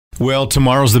Well,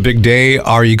 tomorrow's the big day.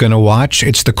 Are you going to watch?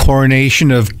 It's the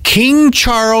coronation of King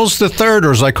Charles III,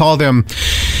 or as I call them,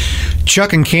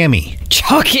 Chuck and Cammy.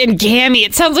 Chuck and Cammy.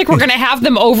 It sounds like we're going to have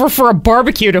them over for a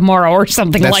barbecue tomorrow or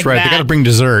something like that. That's right. They got to bring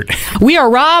dessert. We are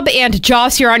Rob and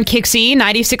Joss here on Kixie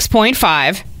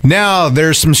 96.5. Now,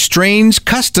 there's some strange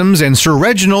customs, and Sir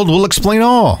Reginald will explain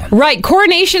all. Right.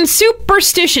 Coronation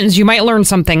superstitions. You might learn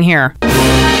something here.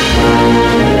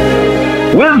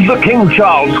 With the King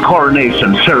Charles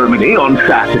coronation ceremony on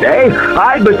Saturday,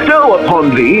 I bestow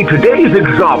upon thee today's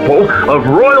example of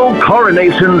royal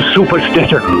coronation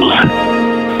superstitions.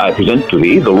 I present to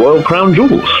thee the royal crown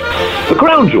jewels. The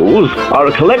crown jewels are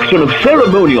a collection of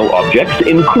ceremonial objects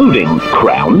including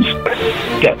crowns,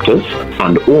 scepters,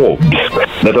 and orbs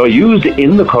that are used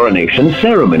in the coronation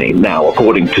ceremony. Now,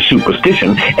 according to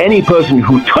superstition, any person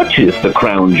who touches the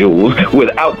crown jewels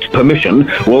without permission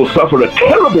will suffer a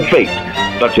terrible fate,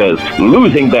 such as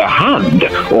losing their hand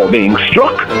or being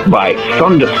struck by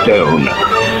thunderstone.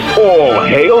 All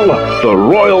hail the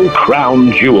royal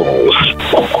crown jewels.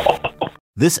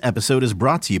 This episode is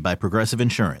brought to you by Progressive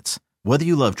Insurance. Whether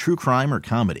you love true crime or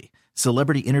comedy,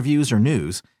 celebrity interviews or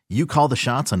news, you call the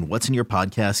shots on what's in your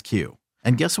podcast queue.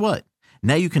 And guess what?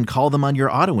 Now you can call them on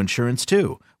your auto insurance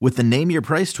too with the Name Your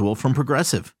Price tool from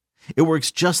Progressive. It works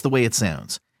just the way it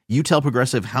sounds. You tell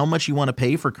Progressive how much you want to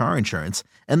pay for car insurance,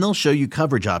 and they'll show you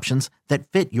coverage options that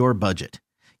fit your budget.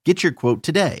 Get your quote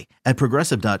today at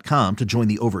Progressive.com to join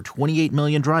the over 28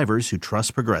 million drivers who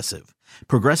trust Progressive.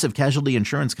 Progressive Casualty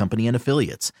Insurance Company and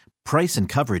Affiliates. Price and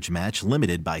coverage match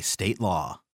limited by state law.